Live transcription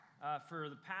For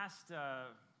the past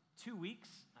 2 weeks,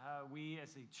 we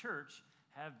as a church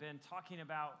have been talking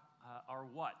about our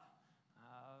what.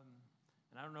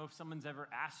 And I don't know if someone's ever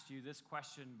asked you this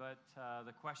question, but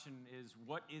the question is,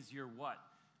 what is your what?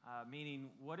 Meaning,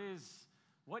 what is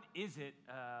it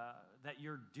that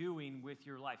you're doing with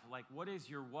your life? Like, what is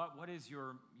your what? What is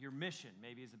your mission?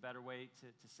 Maybe is a better way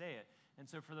to say it. And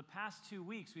so for the past 2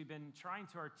 weeks, we've been trying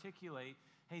to articulate,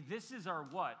 hey, this is our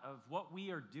what, of what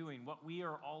we are doing, what we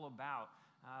are all about.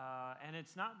 And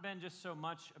it's not been just so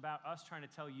much about us trying to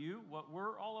tell you what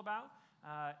we're all about.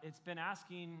 It's been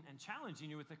asking and challenging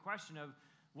you with the question of,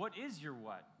 what is your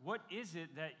what? What is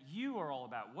it that you are all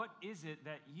about? What is it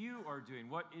that you are doing?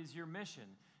 What is your mission?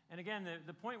 And again,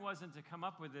 the point wasn't to come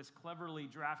up with this cleverly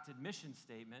drafted mission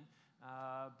statement,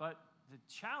 but the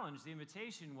challenge, the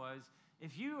invitation was,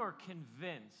 if you are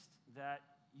convinced that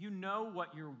you know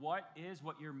what your what is,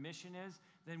 what your mission is,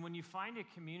 then when you find a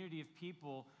community of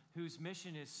people whose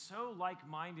mission is so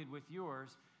like-minded with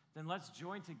yours, then let's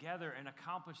join together and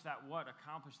accomplish that what,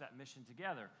 accomplish that mission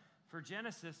together. For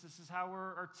Genesis, this is how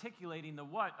we're articulating the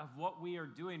what of what we are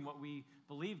doing, what we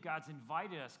believe God's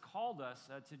invited us, called us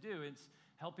to do. It's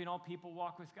helping all people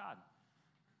walk with God.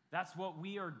 That's what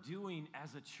we are doing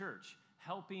as a church,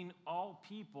 helping all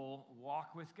people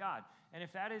walk with God. And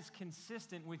if that is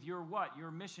consistent with your what,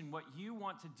 your mission, what you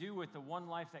want to do with the one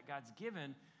life that God's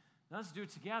given, let's do it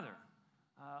together.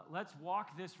 Let's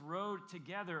walk this road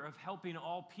together of helping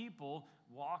all people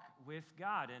walk with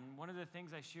God. And one of the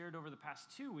things I shared over the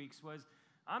past 2 weeks was,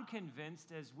 I'm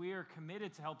convinced as we are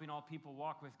committed to helping all people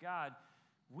walk with God,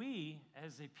 we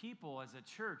as a people, as a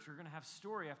church, are going to have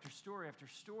story after story after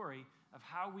story of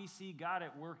how we see God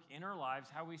at work in our lives,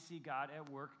 how we see God at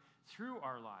work through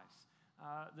our lives.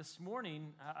 This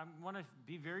morning, I want to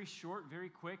be very short, very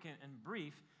quick, and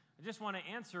brief. I just want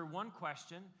to answer one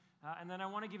question, and then I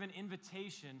want to give an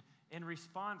invitation in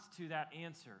response to that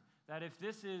answer. That if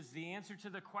this is the answer to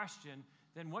the question,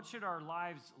 then what should our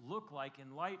lives look like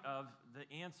in light of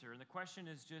the answer? And the question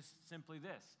is just simply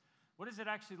this. What does it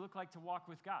actually look like to walk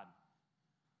with God?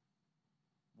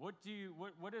 What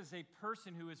is a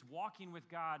person who is walking with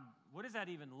God, what does that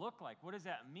even look like? What does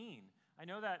that mean? I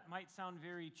know that might sound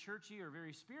very churchy or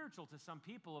very spiritual to some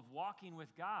people of walking with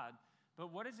God,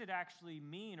 but what does it actually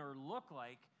mean or look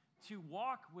like to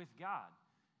walk with God?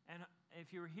 And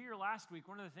if you were here last week,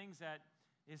 one of the things that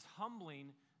is humbling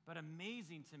but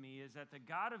amazing to me is that the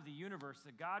God of the universe,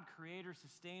 the God creator,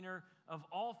 sustainer of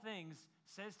all things,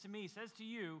 says to me, says to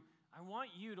you, I want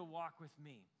you to walk with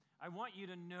me. I want you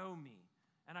to know me.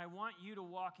 And I want you to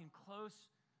walk in close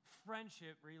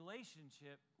friendship,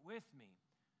 relationship with me.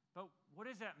 But what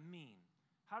does that mean?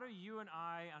 How do you and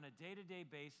I, on a day-to-day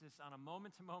basis, on a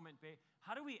moment-to-moment basis,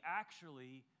 how do we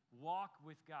actually walk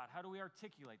with God? How do we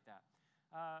articulate that?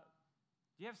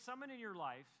 Do you have someone in your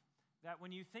life that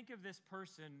when you think of this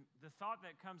person, the thought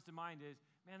that comes to mind is,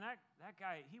 man, that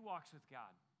guy, he walks with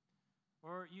God.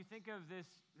 Or you think of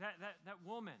that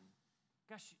woman.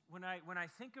 Gosh, when I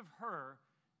think of her,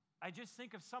 I just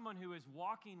think of someone who is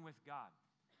walking with God.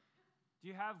 Do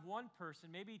you have one person,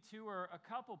 maybe two or a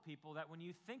couple people, that when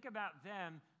you think about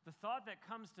them, the thought that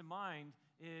comes to mind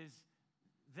is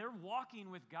they're walking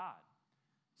with God?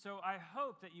 So I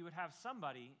hope that you would have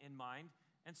somebody in mind.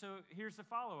 And so here's the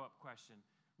follow-up question.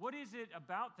 What is it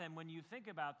about them when you think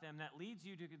about them that leads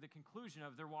you to the conclusion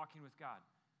of they're walking with God?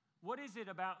 What is it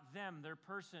about them, their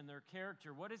person, their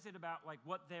character? What is it about like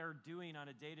what they're doing on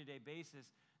a day-to-day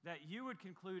basis that you would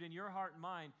conclude in your heart and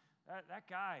mind, that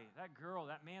guy, that girl,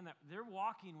 that man, that they're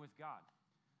walking with God?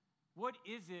 What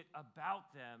is it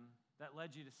about them that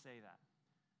led you to say that?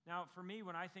 Now, for me,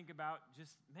 when I think about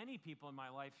just many people in my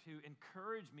life who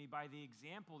encourage me by the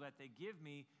example that they give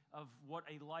me of what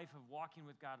a life of walking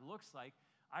with God looks like,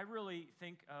 I really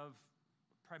think of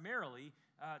primarily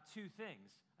two things.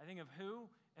 I think of who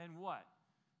and what.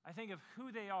 I think of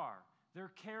who they are,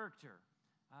 their character,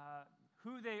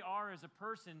 who they are as a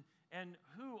person, and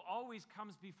who always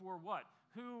comes before what,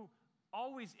 who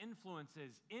always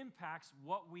influences, impacts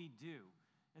what we do.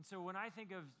 And so when I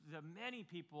think of the many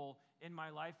people in my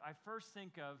life, I first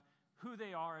think of who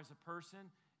they are as a person,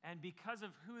 and because of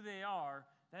who they are,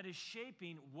 that is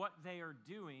shaping what they are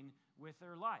doing with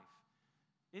their life.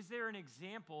 Is there an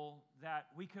example that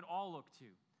we could all look to?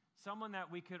 Someone that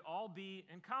we could all be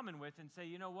in common with and say,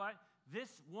 you know what? This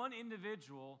one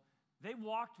individual, they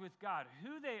walked with God.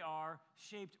 Who they are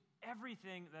shaped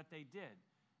everything that they did.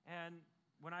 And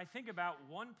when I think about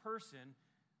one person,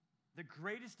 the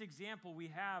greatest example we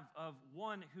have of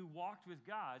one who walked with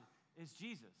God is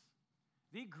Jesus.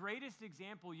 The greatest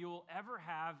example you will ever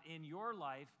have in your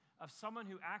life of someone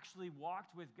who actually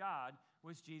walked with God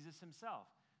was Jesus himself.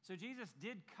 So Jesus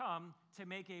did come to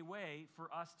make a way for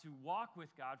us to walk with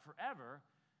God forever,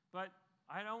 but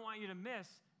I don't want you to miss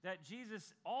that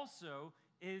Jesus also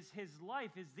his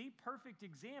life is the perfect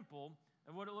example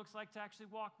of what it looks like to actually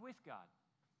walk with God.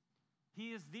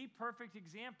 He is the perfect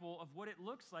example of what it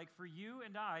looks like for you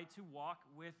and I to walk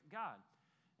with God.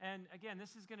 And again,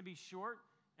 this is going to be short,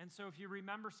 and so if you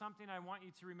remember something, I want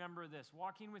you to remember this.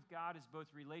 Walking with God is both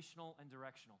relational and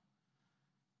directional.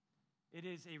 It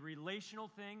is a relational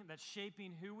thing that's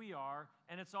shaping who we are,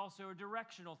 and it's also a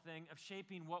directional thing of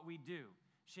shaping what we do,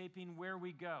 shaping where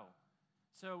we go.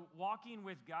 So walking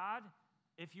with God,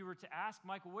 if you were to ask,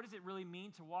 Michael, what does it really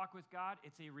mean to walk with God?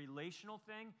 It's a relational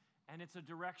thing, and it's a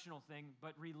directional thing,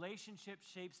 but relationship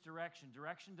shapes direction.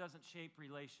 Direction doesn't shape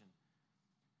relation.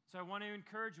 So I want to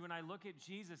encourage you, when I look at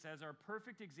Jesus as our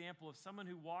perfect example of someone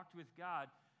who walked with God,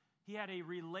 he had a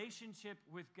relationship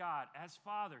with God as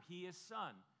Father. He is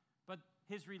Son. But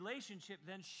his relationship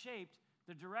then shaped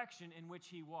the direction in which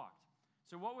he walked.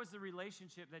 So what was the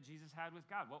relationship that Jesus had with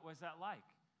God? What was that like?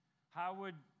 How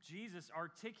would Jesus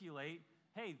articulate,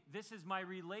 hey, this is my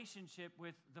relationship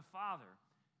with the Father?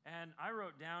 And I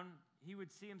wrote down, he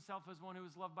would see himself as one who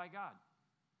was loved by God.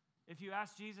 If you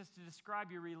ask Jesus to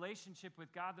describe your relationship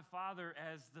with God the Father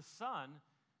as the Son,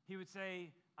 he would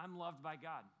say, I'm loved by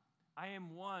God. I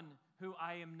am one who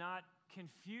I am not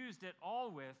confused at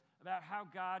all with about how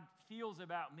God feels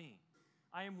about me.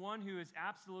 I am one who is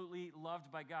absolutely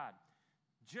loved by God.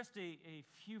 Just a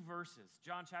few verses.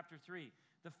 John chapter 3.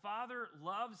 The Father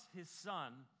loves his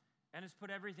Son and has put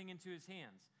everything into his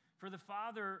hands. For the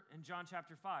Father, in John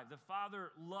chapter 5, the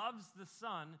Father loves the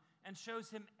Son and shows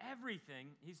him everything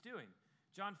he's doing.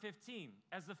 John 15,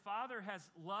 as the Father has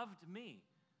loved me.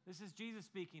 This is Jesus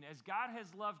speaking. As God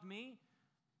has loved me,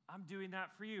 I'm doing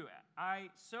that for you.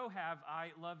 So have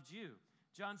I loved you.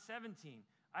 John 17,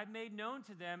 I've made known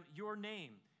to them your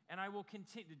name, and I will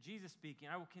continue, Jesus speaking,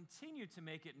 I will continue to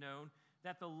make it known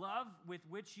that the love with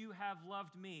which you have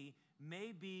loved me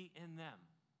may be in them,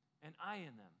 and I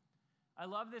in them. I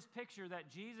love this picture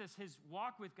that Jesus, his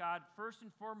walk with God, first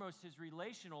and foremost, his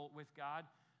relational with God,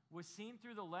 was seen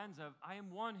through the lens of, I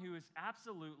am one who is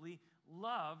absolutely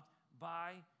loved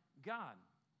by God.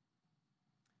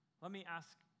 Let me ask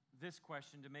this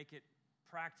question to make it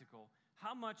practical.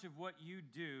 How much of what you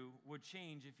do would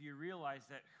change if you realize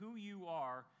that who you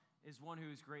are is one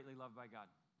who is greatly loved by God?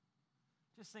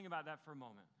 Just think about that for a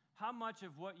moment. How much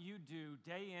of what you do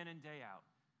day in and day out,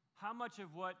 how much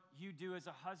of what you do as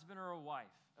a husband or a wife,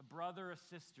 a brother, a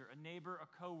sister, a neighbor,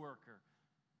 a coworker,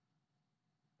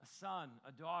 a son,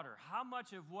 a daughter, how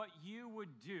much of what you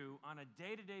would do on a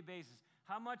day-to-day basis,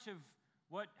 how much of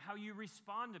how you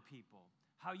respond to people,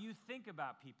 how you think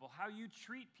about people, how you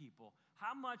treat people,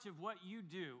 how much of what you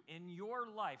do in your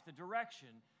life, the direction,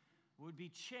 would be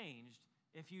changed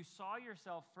if you saw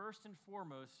yourself first and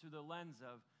foremost through the lens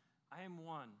of, I am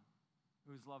one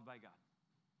who is loved by God.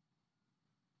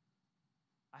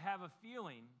 I have a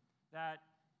feeling that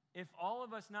if all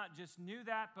of us not just knew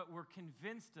that, but were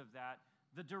convinced of that,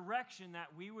 the direction that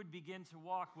we would begin to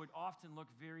walk would often look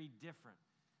very different.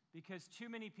 Because too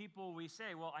many people, we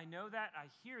say, well, I know that, I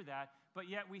hear that, but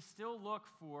yet we still look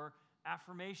for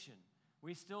affirmation.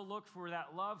 We still look for that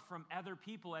love from other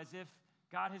people as if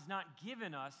God has not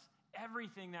given us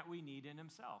everything that we need in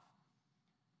himself.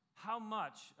 How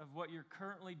much of what you're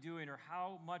currently doing or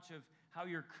how much of how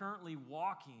you're currently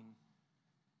walking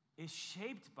is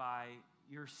shaped by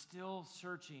you're still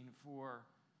searching for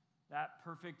that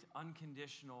perfect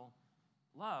unconditional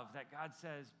love that God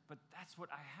says, but that's what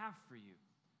I have for you.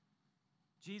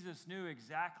 Jesus knew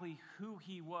exactly who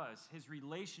he was. His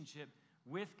relationship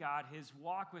with God, his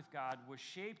walk with God was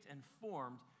shaped and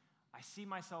formed. I see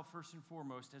myself first and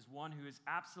foremost as one who is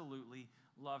absolutely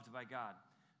loved by God.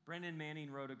 Brendan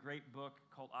Manning wrote a great book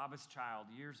called Abba's Child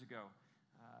years ago,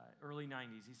 early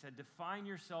 90s. He said, define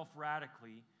yourself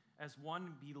radically as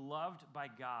one beloved by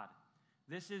God.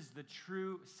 This is the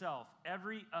true self.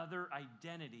 Every other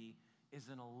identity is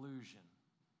an illusion.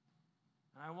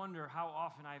 And I wonder how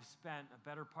often I've spent a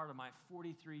better part of my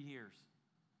 43 years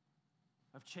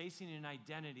of chasing an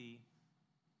identity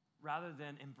rather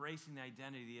than embracing the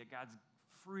identity that God's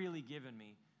freely given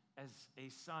me as a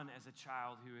son, as a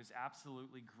child who is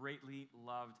absolutely greatly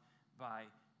loved by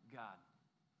God.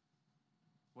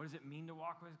 What does it mean to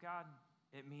walk with God?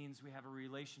 It means we have a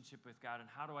relationship with God. And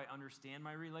how do I understand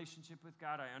my relationship with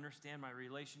God? I understand my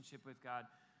relationship with God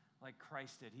like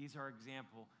Christ did. He's our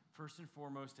example, first and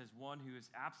foremost, as one who is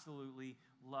absolutely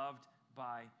loved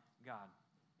by God.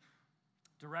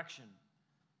 Direction.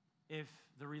 If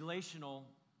the relational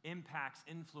impacts,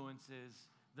 influences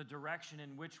the direction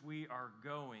in which we are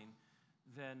going,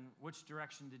 then which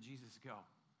direction did Jesus go?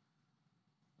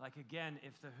 Like, again,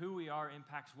 if the who we are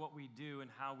impacts what we do and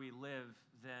how we live,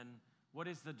 then what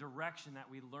is the direction that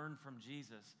we learn from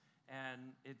Jesus? And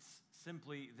it's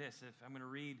simply this. If I'm going to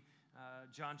read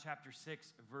John chapter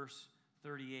 6, verse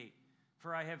 38.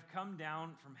 For I have come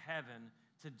down from heaven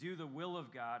to do the will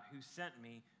of God who sent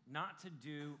me, not to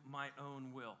do my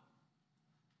own will.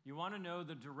 You want to know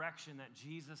the direction that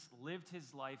Jesus lived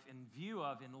his life in view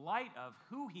of, in light of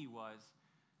who he was.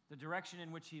 The direction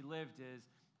in which he lived is,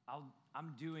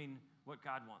 I'm doing what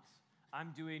God wants.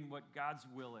 I'm doing what God's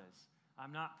will is.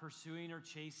 I'm not pursuing or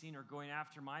chasing or going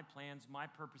after my plans, my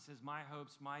purposes, my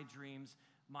hopes, my dreams,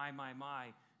 my.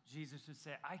 Jesus would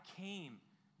say, I came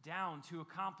down to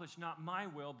accomplish not my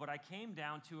will, but I came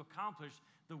down to accomplish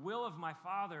the will of my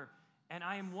Father, and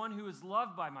I am one who is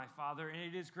loved by my Father, and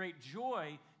it is great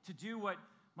joy to do what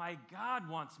my God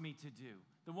wants me to do,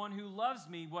 the one who loves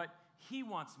me, what he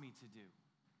wants me to do.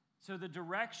 So the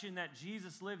direction that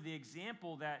Jesus lived, the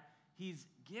example that he's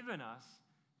given us,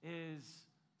 is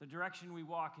the direction we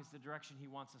walk is the direction he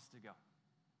wants us to go.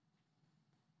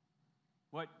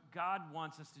 What God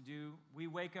wants us to do, we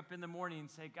wake up in the morning and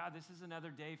say, God, this is another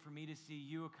day for me to see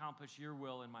you accomplish your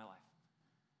will in my life.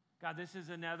 God, this is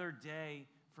another day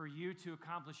for you to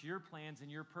accomplish your plans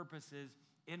and your purposes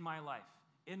in my life,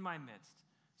 in my midst,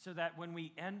 so that when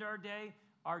we end our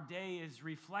day is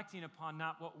reflecting upon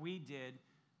not what we did.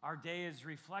 Our day is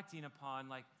reflecting upon,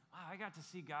 like, wow, I got to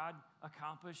see God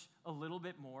accomplish a little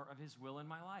bit more of his will in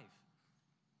my life.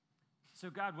 So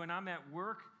God, when I'm at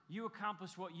work, you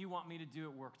accomplish what you want me to do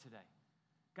at work today.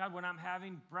 God, when I'm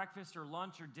having breakfast or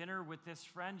lunch or dinner with this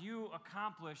friend, you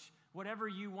accomplish whatever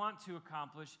you want to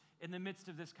accomplish in the midst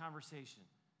of this conversation.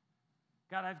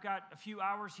 God, I've got a few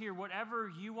hours here.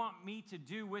 Whatever you want me to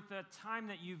do with the time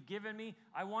that you've given me,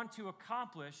 I want to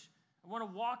accomplish. I want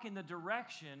to walk in the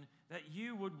direction that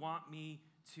you would want me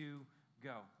to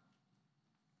go.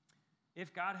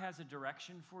 If God has a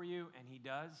direction for you, and he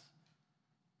does,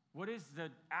 what is the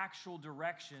actual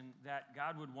direction that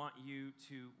God would want you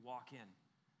to walk in?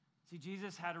 See,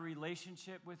 Jesus had a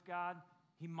relationship with God.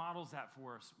 He models that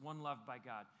for us, one loved by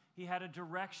God. He had a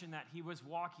direction that he was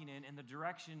walking in, and the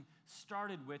direction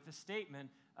started with the statement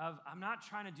of, I'm not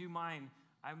trying to do mine,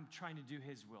 I'm trying to do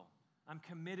his will. I'm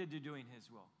committed to doing his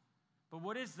will. But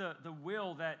what is the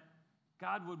will that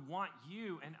God would want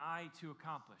you and I to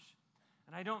accomplish?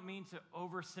 And I don't mean to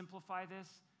oversimplify this,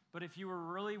 but if you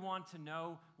really want to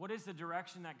know what is the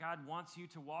direction that God wants you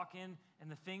to walk in and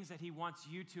the things that he wants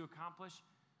you to accomplish,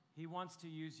 he wants to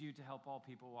use you to help all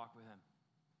people walk with him.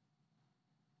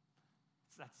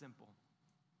 It's that simple.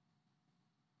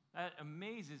 That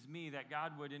amazes me that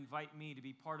God would invite me to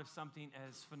be part of something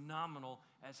as phenomenal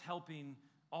as helping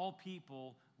all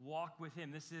people walk with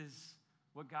him. This is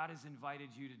what God has invited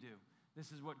you to do.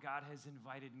 This is what God has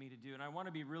invited me to do. And I want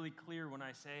to be really clear when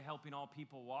I say helping all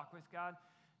people walk with God.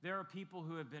 There are people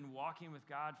who have been walking with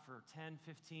God for 10,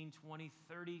 15, 20,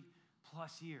 30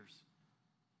 plus years.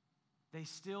 They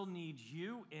still need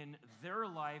you in their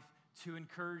life to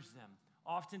encourage them,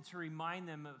 often to remind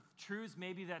them of truths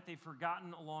maybe that they've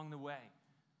forgotten along the way.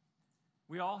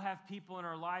 We all have people in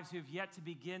our lives who have yet to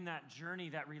begin that journey,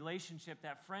 that relationship,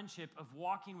 that friendship of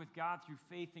walking with God through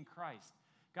faith in Christ.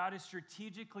 God has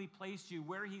strategically placed you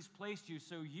where he's placed you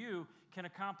so you can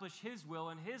accomplish his will,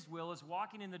 and his will is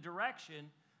walking in the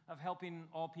direction of helping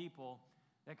all people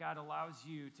that God allows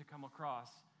you to come across,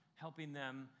 helping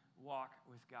them walk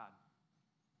with God.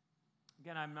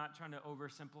 Again, I'm not trying to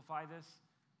oversimplify this,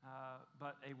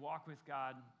 but a walk with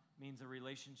God means a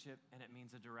relationship, and it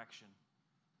means a direction.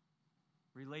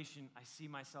 I see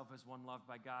myself as one loved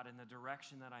by God, and the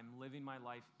direction that I'm living my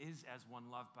life is as one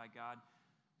loved by God,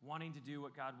 wanting to do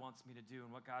what God wants me to do.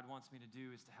 And what God wants me to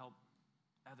do is to help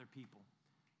other people,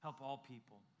 help all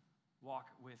people walk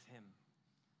with him.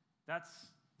 That's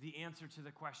the answer to the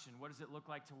question, what does it look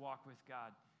like to walk with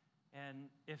God? And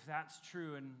if that's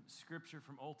true, and Scripture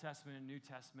from Old Testament and New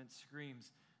Testament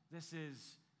screams, this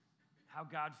is how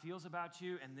God feels about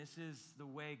you, and this is the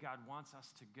way God wants us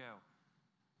to go,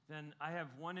 then I have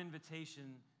one invitation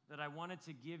that I wanted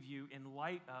to give you in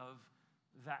light of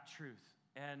that truth.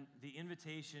 And the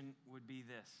invitation would be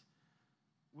this: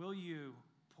 will you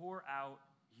pour out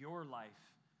your life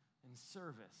in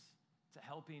service to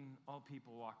helping all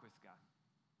people walk with God?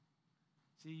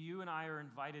 See, you and I are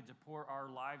invited to pour our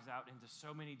lives out into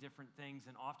so many different things,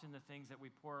 and often the things that we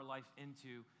pour our life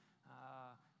into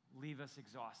leave us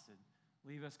exhausted,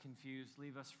 leave us confused,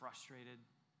 leave us frustrated,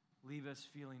 leave us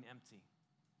feeling empty.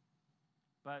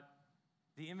 But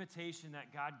the invitation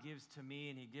that God gives to me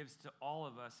and he gives to all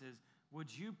of us is, would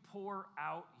you pour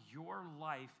out your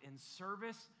life in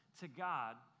service to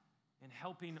God and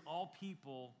helping all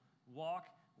people walk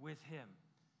with him.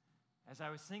 As I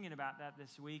was thinking about that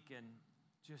this week and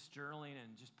just journaling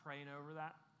and just praying over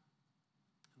that,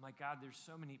 I'm like, God, there's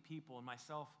so many people and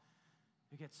myself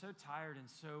who get so tired and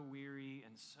so weary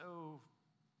and so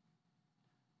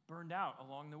burned out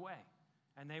along the way.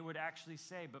 And they would actually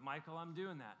say, but Michael, I'm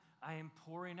doing that. I am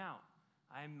pouring out.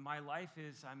 My life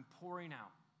is, I'm pouring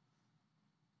out.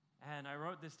 And I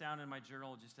wrote this down in my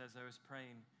journal just as I was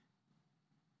praying.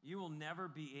 You will never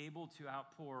be able to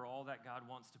outpour all that God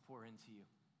wants to pour into you.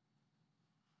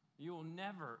 You will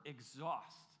never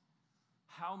exhaust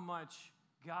how much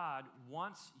God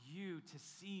wants you to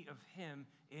see of him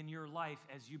in your life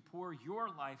as you pour your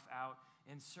life out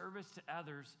in service to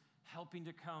others, helping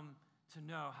to come to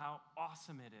know how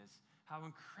awesome it is, how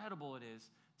incredible it is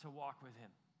to walk with him.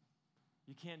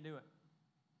 You can't do it.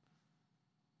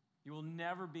 You will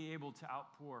never be able to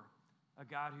outpour a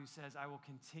God who says, I will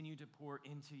continue to pour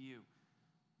into you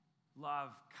love,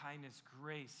 kindness,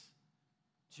 grace,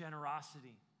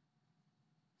 generosity,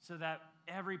 so that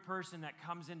every person that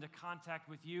comes into contact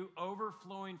with you,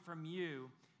 overflowing from you,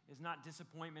 is not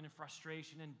disappointment and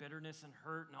frustration and bitterness and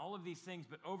hurt and all of these things,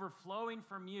 but overflowing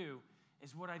from you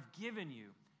is what I've given you,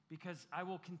 because I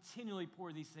will continually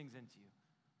pour these things into you.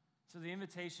 So the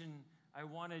invitation I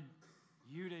wanted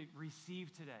you to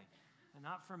receive today, and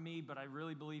not from me, but I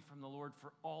really believe from the Lord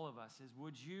for all of us, is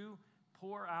would you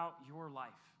pour out your life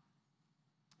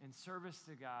in service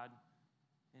to God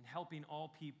and helping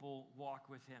all people walk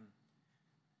with him?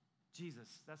 Jesus,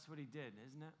 that's what he did,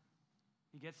 isn't it?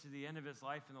 He gets to the end of his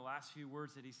life, and the last few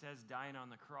words that he says dying on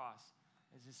the cross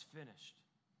is, it's finished.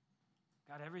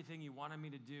 God, everything you wanted me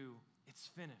to do, it's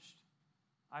finished.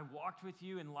 I walked with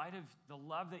you in light of the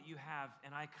love that you have,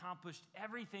 and I accomplished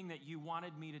everything that you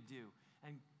wanted me to do.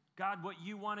 And God, what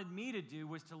you wanted me to do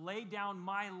was to lay down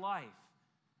my life,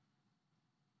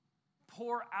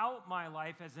 pour out my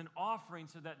life as an offering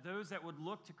so that those that would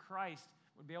look to Christ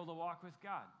would be able to walk with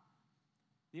God.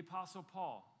 The Apostle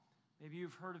Paul, maybe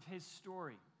you've heard of his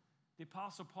story. The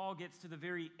Apostle Paul gets to the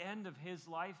very end of his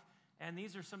life, and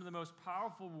these are some of the most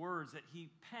powerful words that he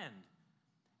penned.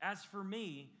 As for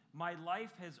me, my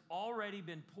life has already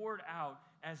been poured out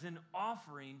as an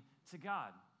offering to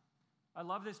God. I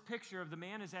love this picture of the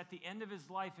man is at the end of his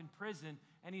life in prison,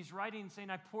 and he's writing saying,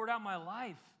 I poured out my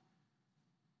life.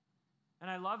 And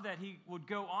I love that he would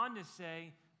go on to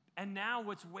say, and now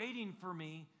what's waiting for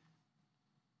me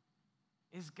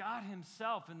is God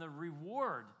himself and the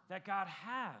reward that God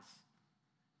has.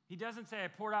 He doesn't say, I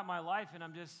poured out my life and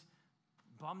I'm just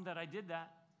bummed that I did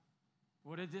that.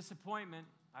 What a disappointment.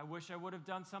 I wish I would have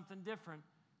done something different.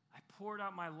 I poured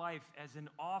out my life as an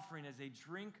offering, as a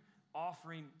drink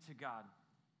offering to God.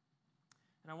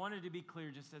 And I wanted to be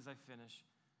clear just as I finish.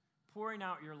 Pouring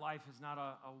out your life is not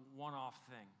a one-off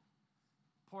thing.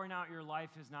 Pouring out your life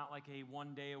is not like a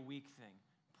one-day-a-week thing.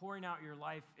 Pouring out your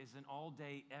life is an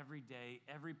all-day,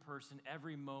 every person,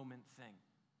 every moment thing.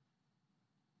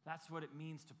 That's what it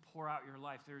means to pour out your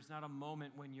life. There's not a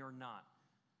moment when you're not.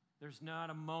 There's not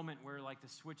a moment where like the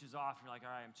switch is off and you're like,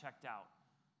 all right, I'm checked out.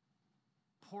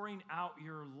 Pouring out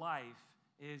your life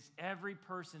is every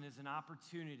person is an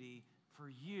opportunity for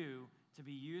you to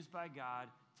be used by God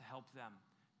to help them,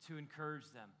 to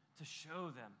encourage them, to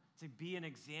show them, to be an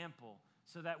example,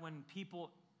 so that when people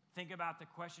think about the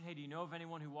question, hey, do you know of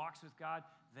anyone who walks with God?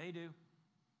 They do.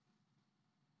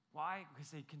 Why?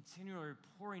 Because they continually are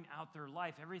pouring out their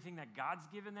life. Everything that God's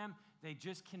given them, they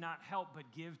just cannot help but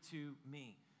give to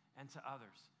me and to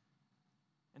others.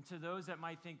 And to those that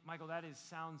might think, Michael, that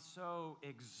sounds so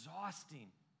exhausting.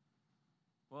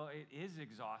 Well, it is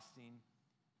exhausting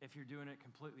if you're doing it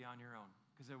completely on your own,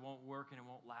 because it won't work and it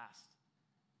won't last.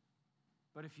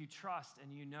 But if you trust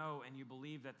and you know and you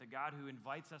believe that the God who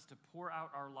invites us to pour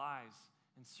out our lives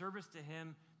in service to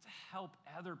him to help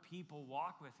other people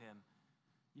walk with him,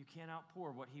 you can't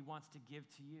outpour what he wants to give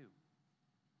to you.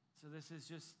 So this is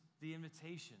just the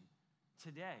invitation.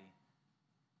 Today,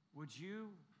 would you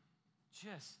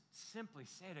just simply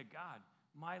say to God,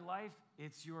 my life,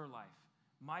 it's your life.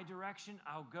 My direction,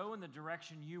 I'll go in the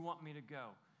direction you want me to go.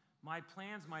 My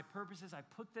plans, my purposes, I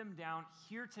put them down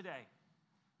here today.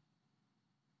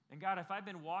 And God, if I've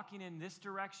been walking in this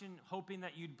direction, hoping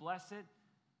that you'd bless it,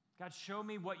 God, show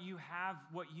me what you have,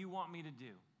 what you want me to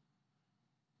do.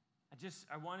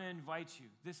 I want to invite you.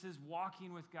 This is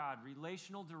walking with God,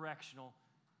 relational, directional,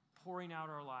 pouring out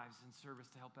our lives in service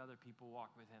to help other people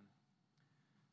walk with him.